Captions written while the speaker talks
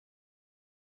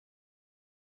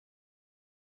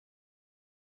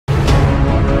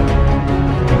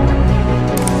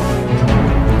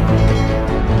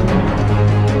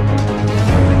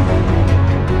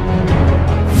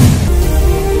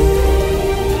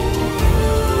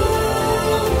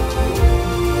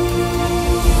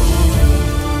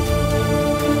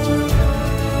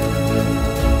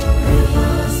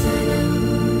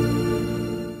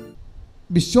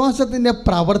വിശ്വാസത്തിൻ്റെ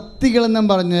പ്രവൃത്തികളെന്നും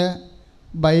പറഞ്ഞ്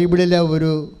ബൈബിളിലെ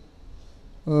ഒരു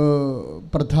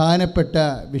പ്രധാനപ്പെട്ട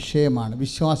വിഷയമാണ്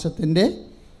വിശ്വാസത്തിൻ്റെ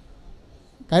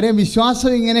കാര്യം.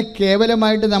 വിശ്വാസം ഇങ്ങനെ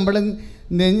കേവലമായിട്ട് നമ്മൾ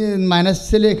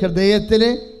മനസ്സിൽ ഹൃദയത്തിൽ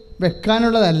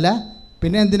വെക്കാനുള്ളതല്ല.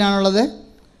 പിന്നെ എന്തിനാണുള്ളത്?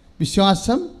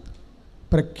 വിശ്വാസം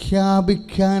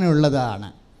പ്രഖ്യാപിക്കാനുള്ളതാണ്.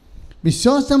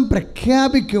 വിശ്വാസം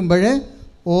പ്രഖ്യാപിക്കുമ്പോൾ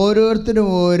ഓരോരുത്തരും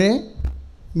ഓരോ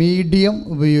മീഡിയം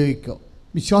ഉപയോഗിക്കും.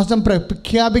 വിശ്വാസം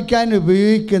പ്രഖ്യാപിക്കാൻ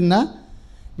ഉപയോഗിക്കുന്ന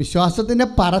വിശ്വാസത്തിൻ്റെ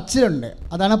പറച്ചിലുണ്ട്,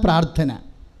 അതാണ് പ്രാർത്ഥന.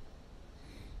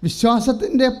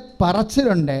 വിശ്വാസത്തിൻ്റെ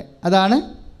പറച്ചിലുണ്ട്, അതാണ്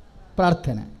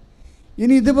പ്രാർത്ഥന.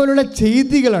 ഇനി ഇതുപോലുള്ള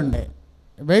ചെയ്തികളുണ്ട്,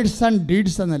 വേഡ്സ് ആൻഡ്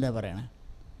ഡീഡ്സ് എന്നല്ലേ പറയണേ.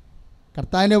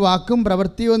 കർത്താവിൻ്റെ വാക്കും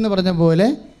പ്രവൃത്തിയും എന്ന് പറഞ്ഞ പോലെ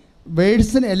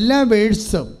വേഡ്സിന് എല്ലാ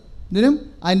വേഡ്സും ഇതിനും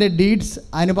അതിൻ്റെ ഡീഡ്സ്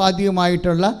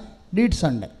ആനുപാതികമായിട്ടുള്ള ഡീഡ്സ്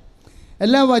ഉണ്ട്.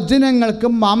 എല്ലാ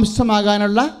വചനങ്ങൾക്കും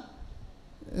മാംസമാകാനുള്ള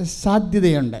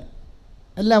സാധ്യതയുണ്ട്,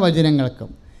 എല്ലാ വചനങ്ങൾക്കും.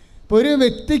 ഇപ്പോൾ ഒരു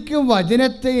വ്യക്തിക്ക്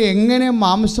വചനത്തെ എങ്ങനെ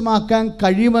മാംസമാക്കാൻ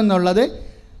കഴിയുമെന്നുള്ളത്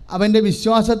അവൻ്റെ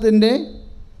വിശ്വാസത്തിൻ്റെ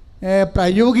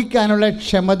പ്രയോഗിക്കാനുള്ള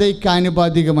ക്ഷമതയ്ക്ക്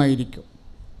ആനുപാതികമായിരിക്കും.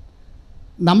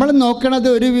 നമ്മൾ നോക്കണത്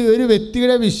ഒരു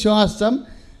വ്യക്തിയുടെ വിശ്വാസം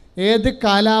ഏത്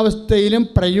കാലാവസ്ഥയിലും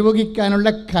പ്രയോഗിക്കാനുള്ള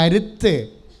കരുത്ത്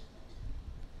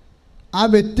ആ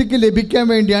വ്യക്തിക്ക് ലഭിക്കാൻ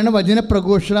വേണ്ടിയാണ്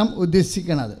വചനപ്രഘോഷണം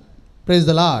ഉദ്ദേശിക്കുന്നത്. Price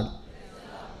the Lord.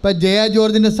 ഇപ്പം ജയ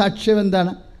ജോർജിൻ്റെ സാക്ഷ്യം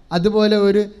എന്താണ്? അതുപോലെ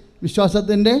ഒരു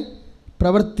വിശ്വാസത്തിൻ്റെ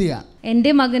പ്രവൃത്തിയാണ്.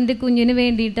 എൻ്റെ മകൻ്റെ കുഞ്ഞിന്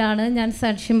വേണ്ടിയിട്ടാണ് ഞാൻ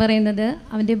സാക്ഷ്യം പറയുന്നത്.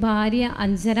 അവൻ്റെ ഭാര്യ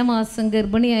 5.5 മാസം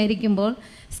ഗർഭിണിയായിരിക്കുമ്പോൾ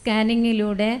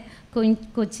സ്കാനിങ്ങിലൂടെ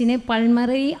കൊച്ചിന്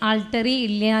പൾമറി ആൾട്ടറി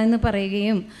ഇല്ല എന്ന്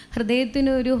പറയുകയും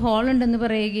ഹൃദയത്തിന് ഒരു ഹോളുണ്ടെന്ന്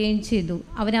പറയുകയും ചെയ്തു.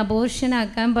 അവൻ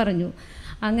അബോർഷനാക്കാൻ പറഞ്ഞു.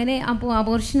 അങ്ങനെ അപ്പോൾ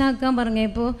അബോർഷനാക്കാൻ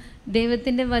പറഞ്ഞപ്പോൾ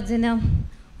ദൈവത്തിൻ്റെ വചനം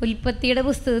ഉൽപ്പത്തിയുടെ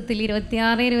പുസ്തകത്തിൽ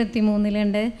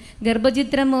 26-23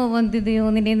 ഗർഭചിത്രമോ വന്ധ്യതയോ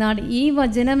നിന്റെ നാട്. ഈ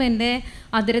വചനം എൻ്റെ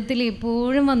അതിരത്തിൽ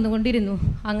എപ്പോഴും വന്നുകൊണ്ടിരുന്നു.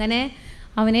 അങ്ങനെ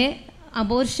അവനെ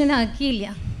അബോർഷനാക്കിയില്ല.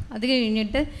 അത്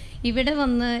കഴിഞ്ഞിട്ട് ഇവിടെ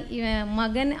വന്ന്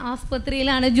മകൻ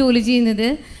ആസ്പത്രിയിലാണ് ജോലി ചെയ്യുന്നത്.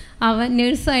 അവൻ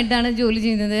നേഴ്സായിട്ടാണ് ജോലി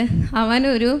ചെയ്യുന്നത്.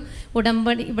 അവനൊരു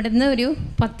ഉടമ്പടി ഇവിടുന്ന് ഒരു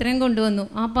പത്രം കൊണ്ടുവന്നു.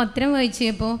 ആ പത്രം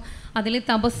വായിച്ചപ്പോൾ അതിൽ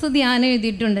തപസ് ധ്യാനം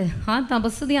എഴുതിയിട്ടുണ്ട്. ആ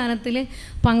തപസ് ധ്യാനത്തിൽ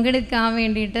പങ്കെടുക്കാൻ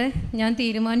വേണ്ടിയിട്ട് ഞാൻ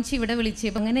തീരുമാനിച്ച് ഇവിടെ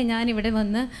വിളിച്ചപ്പോൾ അങ്ങനെ ഞാൻ ഇവിടെ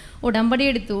വന്ന് ഉടമ്പടി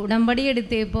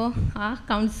എടുത്തപ്പോൾ ആ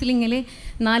കൗൺസിലിങ്ങിൽ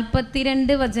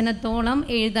 42 വചനത്തോളം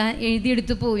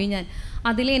എഴുതിയെടുത്തു പോയി ഞാൻ.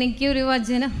 അതിലെനിക്കൊരു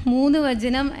 3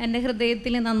 വചനം എൻ്റെ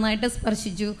ഹൃദയത്തിൽ നന്നായിട്ട്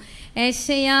സ്പർശിച്ചു.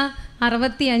 ഏശയ്യാ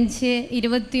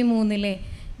 65:23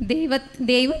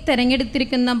 ദൈവം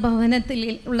തിരഞ്ഞെടുത്തിരിക്കുന്ന ഭവനത്തിൽ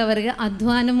ഉള്ളവർക്ക്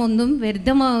അധ്വാനമൊന്നും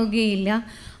വ്യർത്ഥമാവുകയില്ല.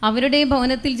 അവരുടെ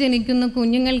ഭവനത്തിൽ ജനിക്കുന്ന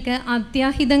കുഞ്ഞുങ്ങൾക്ക്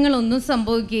അത്യാഹിതങ്ങളൊന്നും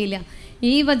സംഭവിക്കുകയില്ല.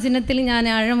 ഈ വചനത്തിൽ ഞാൻ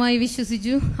ആഴമായി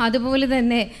വിശ്വസിച്ചു. അതുപോലെ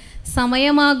തന്നെ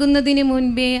സമയമാകുന്നതിന്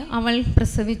മുൻപേ അവൾ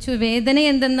പ്രസവിച്ചു. വേദന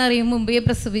എന്തെന്നറിയും മുമ്പേ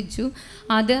പ്രസവിച്ചു.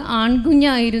 അത്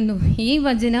ആൺകുഞ്ഞായിരുന്നു. ഈ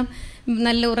വചനം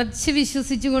നല്ല ഉറച്ച്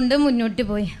വിശ്വസിച്ചുകൊണ്ട് മുന്നോട്ട്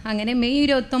പോയി. അങ്ങനെ മെയ്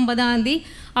 29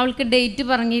 അവൾക്ക് ഡേറ്റ്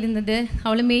പറഞ്ഞിരുന്നത്.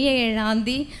 അവൾ മെയ്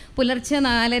 7 പുലർച്ചെ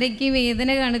 4:30 വേദന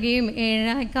കാണുകയും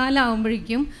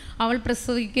 7:15 അവൾ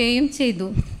പ്രസവിക്കുകയും ചെയ്തു.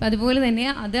 അതുപോലെ തന്നെ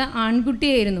അത്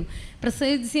ആൺകുട്ടിയായിരുന്നു.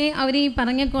 പ്രസവിച്ച് അവർ ഈ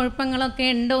പറഞ്ഞ കുഴപ്പങ്ങളൊക്കെ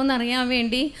ഉണ്ടോയെന്നറിയാൻ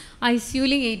വേണ്ടി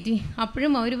ICUവിൽ കയറ്റി.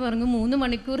 അപ്പോഴും അവർ പറഞ്ഞു 3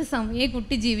 മണിക്കൂർ സമയമേ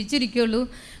കുട്ടി ജീവിച്ചിരിക്കുള്ളൂ,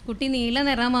 കുട്ടി നീല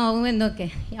നിറമാവും എന്നൊക്കെ.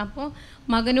 അപ്പോൾ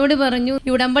മകനോട് പറഞ്ഞു,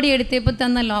 ഉടമ്പടി എടുത്തപ്പോൾ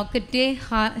തന്ന ലോക്കറ്റ്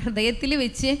ഹൃദയത്തിൽ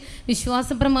വെച്ച്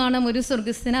വിശ്വാസപ്രമാണം ഒരു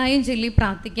സ്വർഗസ്ഥനായും ചൊല്ലി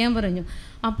പ്രാർത്ഥിക്കാൻ പറഞ്ഞു.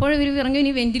 അപ്പോൾ ഇവർ പറഞ്ഞു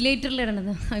ഇനി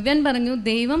വെന്റിലേറ്ററിലിടണത്. ഇവൻ പറഞ്ഞു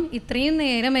ദൈവം ഇത്രയും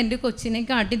നേരം എൻ്റെ കൊച്ചിനെ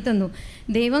കാട്ടിത്തന്നു,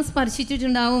 ദൈവം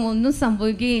സ്പർശിച്ചിട്ടുണ്ടാവും, ഒന്നും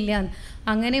സംഭവിക്കുകയില്ല.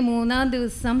 അങ്ങനെ 3-ാം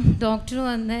ദിവസം ഡോക്ടർ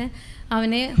വന്ന്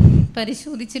അവനെ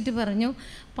പരിശോധിച്ചിട്ട് പറഞ്ഞു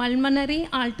പൾമണറി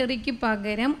ആൾട്ടറിക്ക്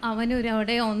പകരം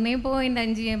അവനൊരവിടെ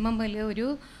 1.5 mm ഒരു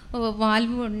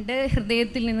വാൽവുണ്ട്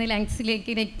ഹൃദയത്തിൽ നിന്ന്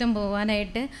ലങ്സിലേക്ക് രക്തം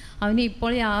പോകാനായിട്ട്. അവന്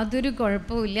ഇപ്പോൾ യാതൊരു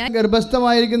കുഴപ്പമില്ല.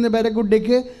 ഗർഭസ്ഥമായിരിക്കുന്ന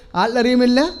പേരക്കുട്ടിക്ക്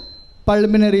ആൾട്ടറിയുമില്ല,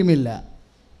 പൾമിനറിയുമില്ല.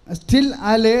 സ്റ്റിൽ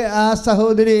ആ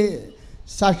സഹോദരി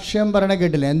സാക്ഷ്യം പറഞ്ഞ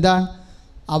കേട്ടില്ല. എന്താണ്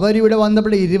അവരിവിടെ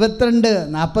വന്നപ്പോൾ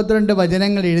 42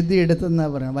 വചനങ്ങൾ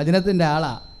എഴുതിയെടുത്തെന്നാണ് പറയുന്നത്. വചനത്തിൻ്റെ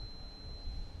ആളാ.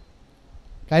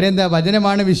 കാര്യം എന്താ?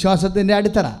 വചനമാണ് വിശ്വാസത്തിൻ്റെ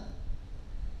അടിത്തറ.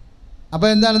 അപ്പോൾ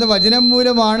എന്താണത്? വചനം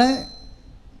മൂലമാണ്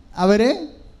അവർ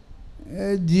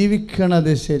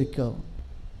ജീവിക്കണത് ശരിക്കും.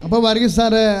 അപ്പോൾ വർഗീസ്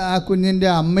സാറ് ആ കുഞ്ഞിൻ്റെ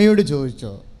അമ്മയോട്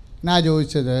ചോദിച്ചോ? ഞാൻ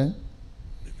ചോദിച്ചത്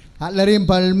അല്ലറിയും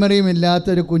പൾമറിയും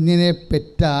ഇല്ലാത്തൊരു കുഞ്ഞിനെ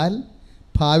പെറ്റാൽ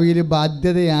ഭാവിയിൽ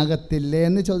ബാധ്യതയാകത്തില്ലേ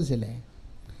എന്ന് ചോദിച്ചില്ലേ?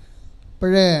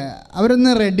 അപ്പോഴേ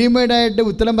അവരൊന്ന് റെഡിമെയ്ഡായിട്ട്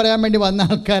ഉത്തരം പറയാൻ വേണ്ടി വന്ന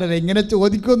ആൾക്കാരല്ല. ഇങ്ങനെ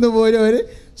ചോദിക്കുമെന്ന് പോലും അവർ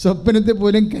സ്വപ്നത്തിൽ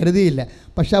പോലും കരുതിയില്ല.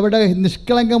 പക്ഷെ അവരുടെ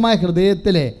നിഷ്കളങ്കമായ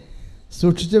ഹൃദയത്തിലെ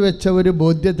സൂക്ഷിച്ചു വെച്ച ഒരു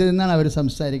ബോധ്യത്തിൽ നിന്നാണ് അവർ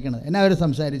സംസാരിക്കുന്നത്. എന്നാ അവർ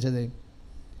സംസാരിച്ചത്?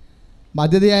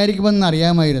 ബാധ്യതയായിരിക്കുമെന്ന്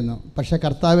അറിയാമായിരുന്നു. പക്ഷേ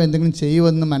കർത്താവ് എന്തെങ്കിലും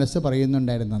ചെയ്യുമെന്ന് മനസ്സ്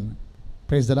പറയുന്നുണ്ടായിരുന്നെന്ന്.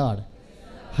 Praise the lord.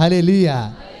 ഹല്ലേലൂയ.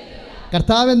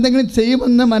 കർത്താവ് എന്തെങ്കിലും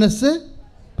ചെയ്യുമെന്ന് മനസ്സ്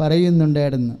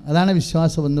പറയുന്നുണ്ടായിരുന്നു. അതാണ്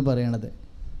വിശ്വാസം എന്ന് പറയണത്.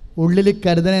 ഉള്ളിൽ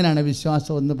കരുതനാണ്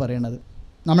വിശ്വാസം എന്ന് പറയണത്.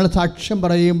 നമ്മൾ സാക്ഷ്യം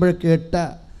പറയുമ്പോൾ കേട്ട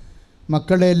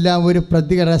മക്കളുടെ എല്ലാം ഒരു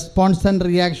റെസ്പോൺസ് ആൻഡ്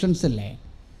റിയാക്ഷൻസ് അല്ലേ,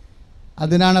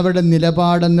 അതിനാണ് അവരുടെ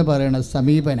നിലപാടെന്ന് പറയുന്നത്,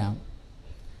 സമീപനം.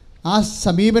 ആ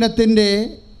സമീപനത്തിൻ്റെ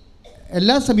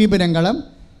എല്ലാ സമീപനങ്ങളും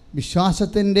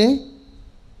വിശ്വാസത്തിൻ്റെ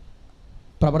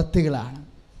പ്രവൃത്തികളാണ്.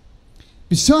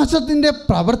 വിശ്വാസത്തിൻ്റെ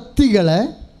പ്രവൃത്തികൾ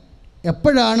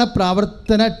എപ്പോഴാണ്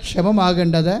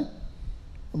പ്രവർത്തനക്ഷമമാകേണ്ടത്?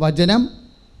 വചനം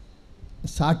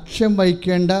സാക്ഷ്യം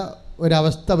വഹിക്കേണ്ട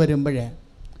ഒരവസ്ഥ വരുമ്പോഴേ,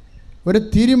 ഒരു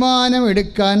തീരുമാനം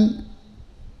എടുക്കാൻ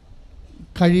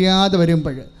കഴിയാതെ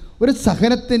വരുമ്പോൾ, ഒരു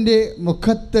സഹനത്തിൻ്റെ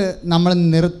മുഖത്ത് നമ്മൾ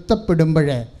നിർത്തപ്പെടുമ്പോൾ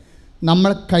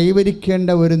നമ്മൾ കൈവരിക്കേണ്ട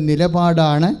ഒരു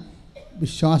നിലപാടാണ്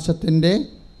വിശ്വാസത്തിൻ്റെ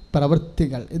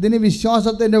പ്രവൃത്തികൾ. ഇതിന്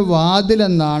വിശ്വാസത്തിൻ്റെ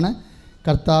വാതിലെന്നാണ്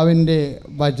കർത്താവിൻ്റെ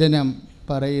വചനം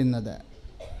പറയുന്നത്.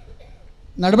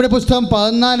 നടപടി പുസ്തകം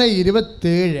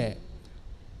 14:27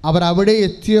 അവർ അവിടെ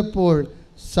എത്തിയപ്പോൾ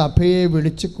സഭയെ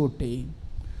വിളിച്ചു കൂട്ടി.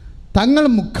 തങ്ങൾ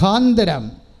മുഖാന്തരം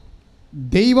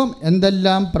ദൈവം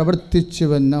എന്തെല്ലാം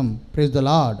പ്രവർത്തിച്ചുവെന്നും, പ്രൈസ് ദി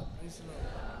ലോർഡ്,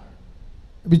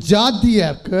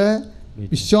 വിജാതീയർക്ക്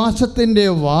വിശ്വാസത്തിൻ്റെ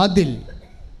വാതിൽ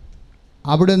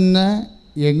അവിടുന്ന്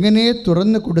എങ്ങനെ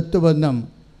തുറന്നു കൊടുത്തുവെന്നും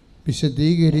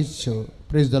വിശദീകരിച്ചു.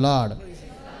 Praise the lord.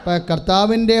 അപ്പോൾ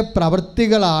കർത്താവിൻ്റെ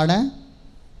പ്രവൃത്തികളാണ്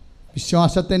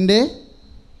വിശ്വാസത്തിൻ്റെ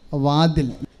വാതിൽ.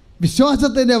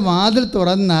 വിശ്വാസത്തിൻ്റെ വാതിൽ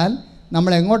തുറന്നാൽ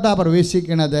നമ്മൾ എങ്ങോട്ടാണ്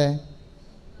പ്രവേശിക്കുന്നത്?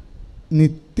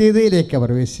 നിത്യതയിലേക്കാണ്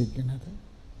പ്രവേശിക്കുന്നത്.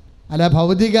 അല്ല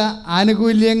ഭൗതിക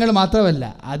ആനുകൂല്യങ്ങൾ മാത്രമല്ല.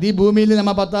 അത് ഈ ഭൂമിയിൽ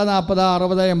നമ്മൾ 10, 40,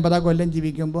 60, 80 കൊല്ലം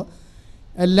ജീവിക്കുമ്പോൾ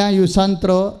എല്ലാം യൂസ് ആൻഡ്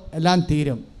ത്രോ എല്ലാം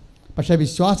തീരും. പക്ഷേ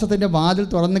വിശ്വാസത്തിൻ്റെ വാതിൽ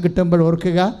തുറന്ന് കിട്ടുമ്പോൾ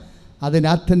ഓർക്കുക, അതിന്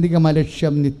ആത്യന്തികമായ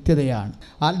ലക്ഷ്യം നിത്യതയാണ്.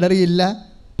 ആർട്ടറി ഇല്ല,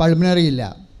 പൾമിനറി ഇല്ല,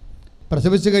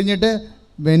 പ്രസവിച്ച് കഴിഞ്ഞിട്ട്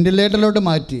വെൻറ്റിലേറ്ററിലോട്ട്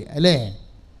മാറ്റി അല്ലേ.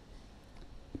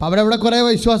 അപ്പോൾ അവിടെ കുറേ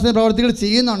വിശ്വാസത്തിൻ്റെ പ്രവർത്തികൾ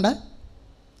ചെയ്യുന്നുണ്ട്.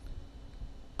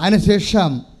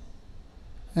 അതിനുശേഷം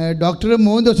ഡോക്ടർ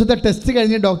 3 ദിവസത്തെ ടെസ്റ്റ്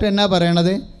കഴിഞ്ഞ് ഡോക്ടർ എന്നാ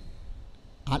പറയണത്?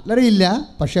 ആർട്ടറി ഇല്ല,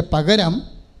 പക്ഷെ പകരം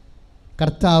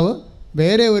കർത്താവ്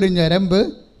വേറെ ഒരു ഞരമ്പ്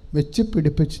വെച്ച്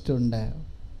പിടിപ്പിച്ചിട്ടുണ്ട്.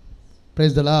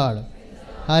 Praise the lord.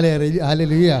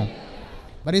 ഹല്ലേലൂയ.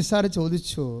 പരീസാർ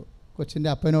ചോദിച്ചു കൊച്ചിൻ്റെ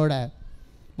അപ്പനോട്,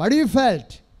 വാട്ട് യു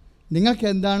ഫെൽറ്റ്, നിങ്ങൾക്ക്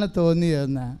എന്താണ്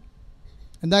തോന്നിയതെന്ന്.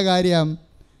 എന്താ കാര്യം?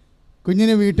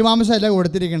 കുഞ്ഞിന് വീട്ടുമാംസമല്ല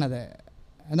കൊടുത്തിരിക്കണത്.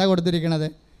 എന്താ കൊടുത്തിരിക്കണത്?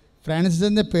 ഫ്രാൻസിസ്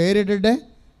എന്ന് പേരിട്ടിട്ട്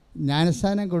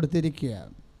ജ്ഞാനസ്ഥാനം കൊടുത്തിരിക്കുക.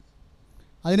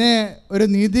 അതിന് ഒരു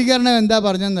നീതീകരണം എന്താ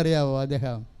പറഞ്ഞതെന്നറിയാവോ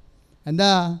അദ്ദേഹം?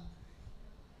 എന്താ?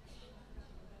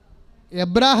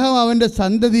 എബ്രാഹാം അവൻ്റെ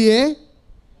സന്തതിയെ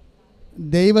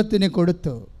ദൈവത്തിന്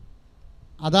കൊടുത്തു,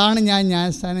 അതാണ് ഞാൻ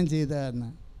ജ്ഞാനസ്ഥാനം ചെയ്തതെന്ന്.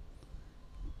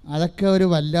 അതൊക്കെ ഒരു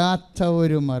വല്ലാത്ത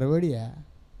ഒരു മറുപടിയാണ്.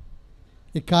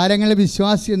 ഇക്കാലങ്ങളിൽ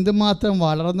വിശ്വാസി എന്തുമാത്രം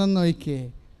വളർന്നെന്ന് നോക്കിയേ.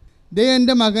 ദൈവം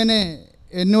എൻ്റെ മകനെ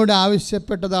എന്നോട്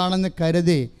ആവശ്യപ്പെട്ടതാണെന്ന്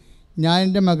കരുതി ഞാൻ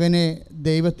എൻ്റെ മകനെ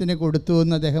ദൈവത്തിന് കൊടുത്തു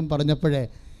എന്ന് അദ്ദേഹം പറഞ്ഞപ്പോഴേ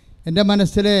എൻ്റെ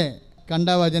മനസ്സിൽ കണ്ട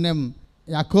വചനം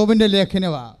യാക്കോബിൻ്റെ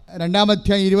ലേഖനമാണ്, 2-ാം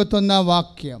അധ്യായം 21-ാം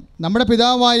വാക്യം. നമ്മുടെ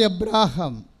പിതാവായ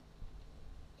എബ്രാഹാം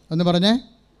എന്ന് പറഞ്ഞേ,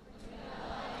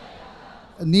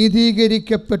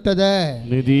 നീതീകരിക്കപ്പെട്ടത്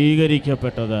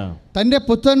തൻ്റെ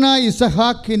പുത്രനായ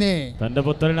ഇസഹാക്കിനെ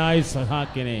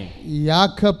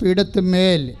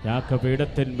യാഗപീഠത്തിന്മേൽ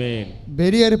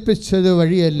ബലിയർപ്പിച്ചത്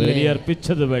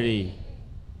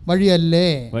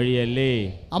വഴിയല്ലേ.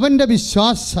 അവന്റെ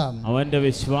വിശ്വാസം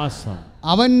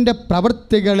അവന്റെ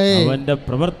പ്രവൃത്തികളെ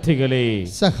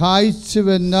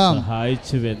സഹായിച്ചുവെന്നും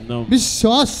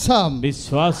വിശ്വാസം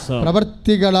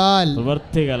പ്രവൃത്തികളാൽ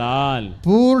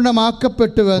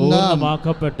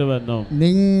പൂർണ്ണമാക്കപ്പെട്ടുവെന്നും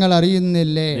നിങ്ങൾ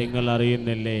അറിയുന്നില്ലേ.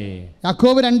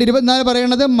 യാക്കോബ് 2:24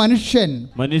 പറയണത്, മനുഷ്യൻ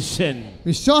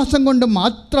വിശ്വാസം കൊണ്ട്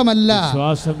മാത്രമല്ല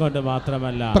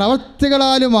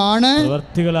പ്രവൃത്തികളാലുമാണ്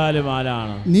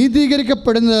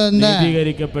നീതീകരിക്കപ്പെടുന്നതെന്ന്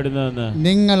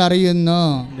നിങ്ങൾ അറിയുന്നു.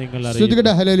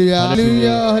 Hallelujah, hallelujah,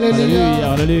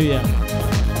 hallelujah.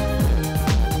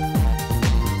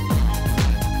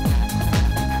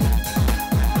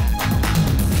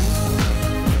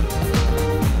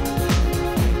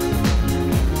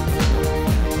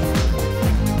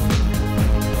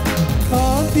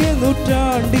 ആദ്യ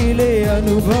നൂറ്റാണ്ടിലെ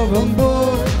അനുഭവം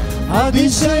പോൽ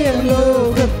അതിശയം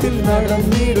ലോകത്തിൽ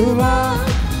നടന്നിടുവാൻ,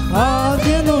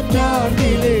 ആദ്യ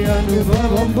നൂറ്റാണ്ടിലെ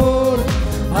അനുഭവം പോൽ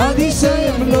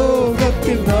അതിശയം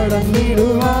ലോകത്തിൽ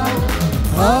നടന്നിടുവാൻ,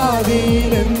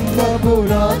 ആദിയിലെന്ന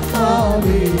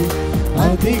പുരാത്മാവേ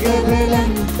അധിക ബലം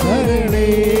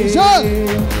തരണേ,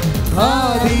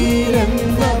 ആദിയിലെന്ന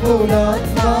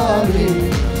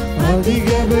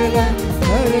അധിക ബലം